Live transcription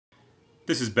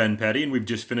This is Ben Petty, and we've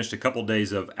just finished a couple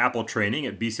days of Apple training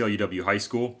at BCLUW High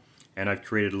School, and I've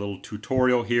created a little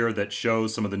tutorial here that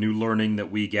shows some of the new learning that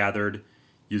we gathered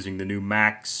using the new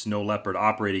Mac Snow Leopard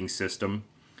operating system,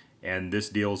 and this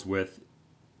deals with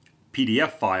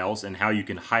PDF files and how you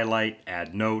can highlight,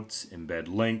 add notes, embed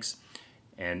links,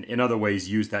 and in other ways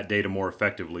use that data more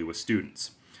effectively with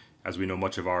students. As we know,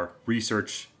 much of our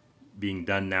research being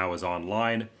done now is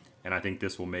online, and I think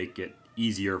this will make it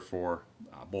easier for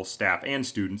both staff and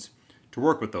students to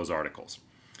work with those articles.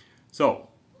 So,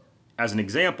 as an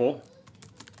example,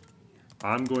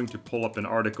 I'm going to pull up an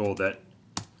article that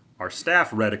our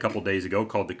staff read a couple days ago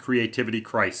called The Creativity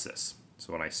Crisis.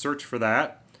 So when I search for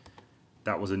that,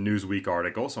 that was a Newsweek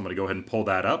article, so I'm going to go ahead and pull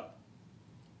that up.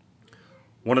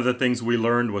 One of the things we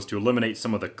learned was to eliminate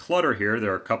some of the clutter here.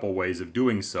 There are a couple ways of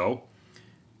doing so.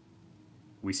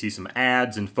 We see some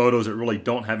ads and photos that really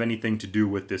don't have anything to do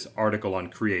with this article on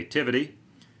creativity.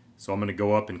 So I'm going to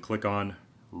go up and click on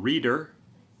Reader.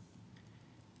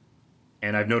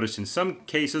 And I've noticed in some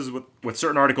cases with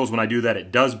certain articles when I do that,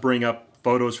 it does bring up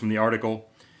photos from the article.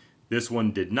 This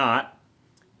one did not.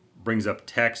 Brings up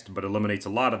text, but eliminates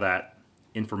a lot of that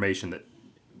information that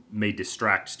may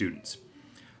distract students.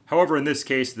 However, in this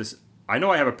case, I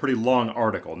know I have a pretty long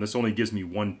article, and this only gives me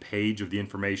one page of the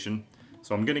information.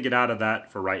 So I'm going to get out of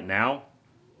that for right now.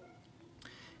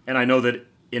 And I know that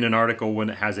in an article, when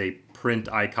it has a print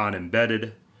icon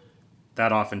embedded,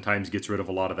 that oftentimes gets rid of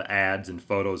a lot of the ads and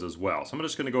photos as well. So I'm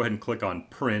just going to go ahead and click on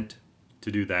print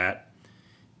to do that,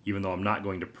 even though I'm not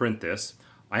going to print this.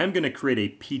 I am going to create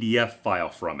a PDF file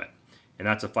from it. And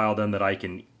that's a file then that I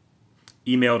can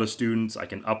email to students. I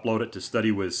can upload it to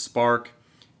StudyWiz Spark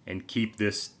and keep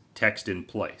this text in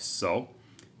place. So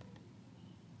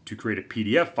to create a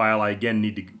PDF file, I again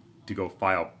need to go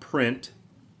File, Print.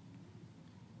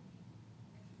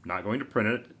 I'm not going to print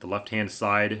it. At the left-hand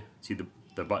side, see the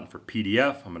button for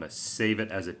PDF. I'm going to save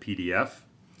it as a PDF.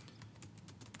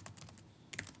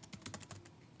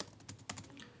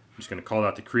 I'm just going to call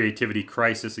out the Creativity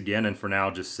Crisis again, and for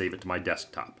now, just save it to my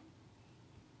desktop.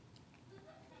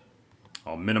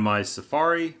 I'll minimize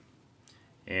Safari,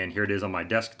 and here it is on my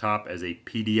desktop as a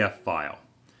PDF file.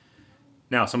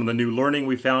 Now, some of the new learning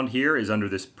we found here is under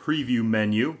this Preview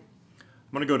menu.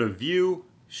 I'm going to go to View,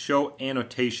 Show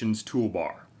Annotations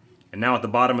toolbar. And now at the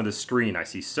bottom of the screen, I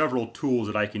see several tools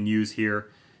that I can use here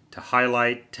to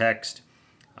highlight text,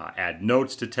 add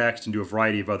notes to text, and do a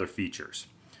variety of other features.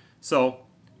 So,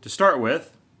 to start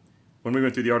with, when we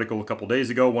went through the article a couple days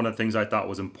ago, one of the things I thought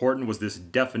was important was this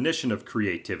definition of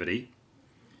creativity.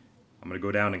 I'm going to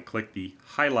go down and click the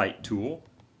Highlight tool.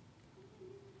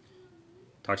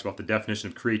 It talks about the definition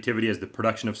of creativity as the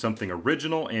production of something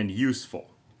original and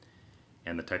useful.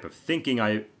 And the type of thinking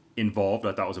involved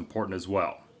I thought was important as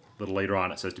well. A little later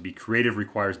on it says to be creative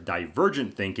requires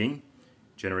divergent thinking,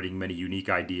 generating many unique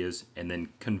ideas, and then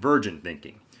convergent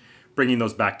thinking, bringing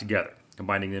those back together,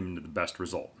 combining them into the best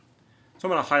result. So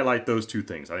I'm going to highlight those two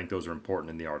things. I think those are important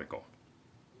in the article.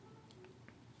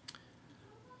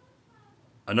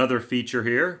 Another feature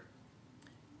here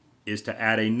is to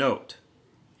add a note.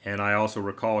 And I also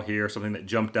recall here something that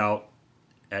jumped out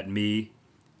at me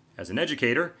as an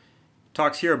educator. It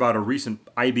talks here about a recent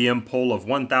IBM poll of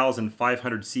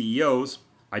 1,500 CEOs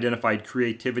identified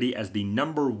creativity as the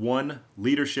 #1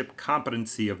 leadership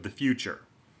competency of the future.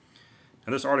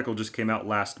 Now this article just came out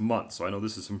last month, so I know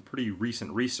this is some pretty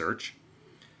recent research.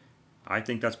 I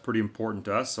think that's pretty important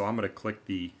to us, so I'm going to click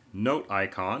the note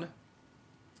icon,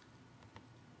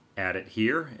 add it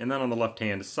here, and then on the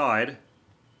left-hand side,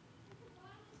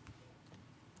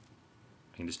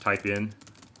 I can just type in,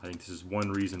 I think this is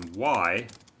one reason why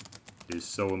it is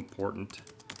so important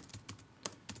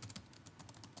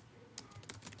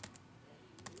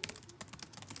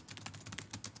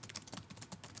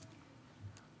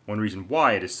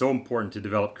to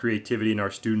develop creativity in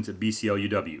our students at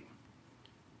BCLUW.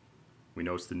 We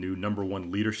know it's the new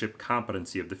 #1 leadership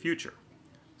competency of the future.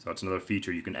 So that's another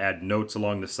feature. You can add notes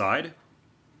along the side.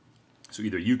 So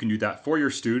either you can do that for your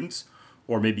students,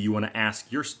 or maybe you want to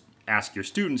ask your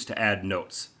students to add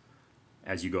notes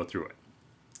as you go through it.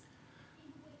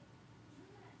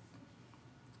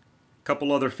 A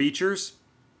couple other features.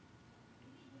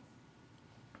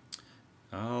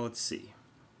 Let's see.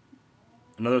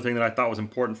 Another thing that I thought was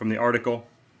important from the article,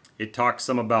 it talks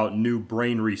some about new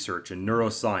brain research and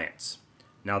neuroscience.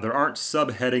 Now there aren't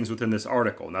subheadings within this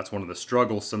article, and that's one of the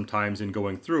struggles sometimes in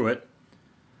going through it,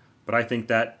 but I think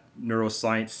that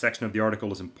neuroscience section of the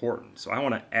article is important. So I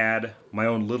want to add my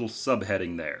own little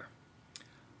subheading there.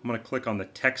 I'm going to click on the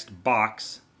text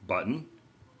box button,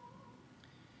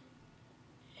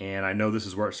 And I know this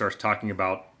is where it starts talking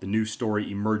about the new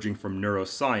story emerging from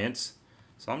neuroscience.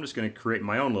 So I'm just going to create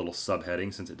my own little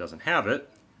subheading since it doesn't have it.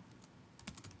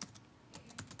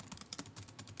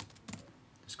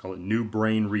 Just call it New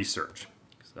Brain Research,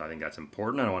 because I think that's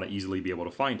important. I want to easily be able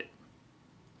to find it.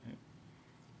 Okay.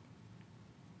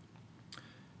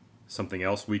 Something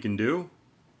else we can do.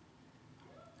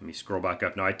 Let me scroll back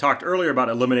up. Now, I talked earlier about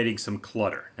eliminating some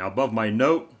clutter. Now, above my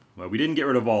note, well, we didn't get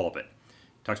rid of all of it.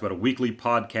 It talks about a weekly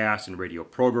podcast and radio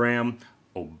program,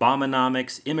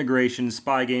 Obamanomics, immigration,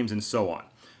 spy games, and so on.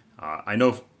 I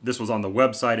know this was on the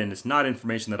website, and it's not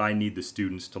information that I need the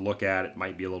students to look at. It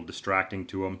might be a little distracting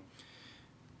to them.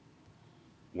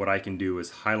 What I can do is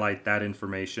highlight that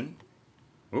information.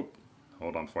 Oop,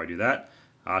 hold on before I do that.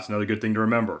 That's another good thing to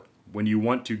remember. When you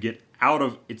want to get out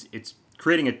of, it's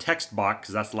creating a text box,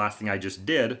 because that's the last thing I just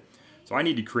did. So I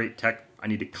need to click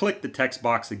the text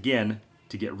box again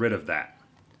to get rid of that.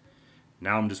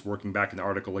 Now I'm just working back in the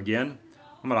article again.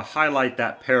 I'm going to highlight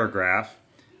that paragraph.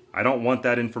 I don't want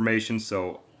that information,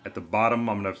 so at the bottom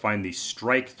I'm going to find the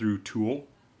strike through tool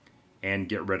and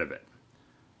get rid of it.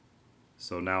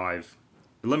 So now I've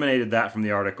eliminated that from the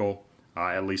article,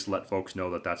 at least let folks know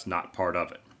that that's not part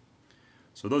of it.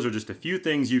 So those are just a few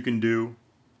things you can do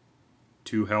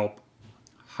to help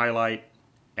highlight,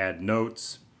 add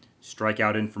notes, strike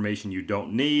out information you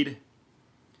don't need,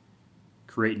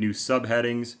 create new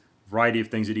subheadings, variety of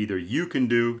things that either you can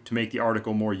do to make the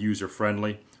article more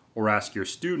user-friendly or ask your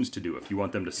students to do if you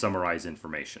want them to summarize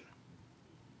information.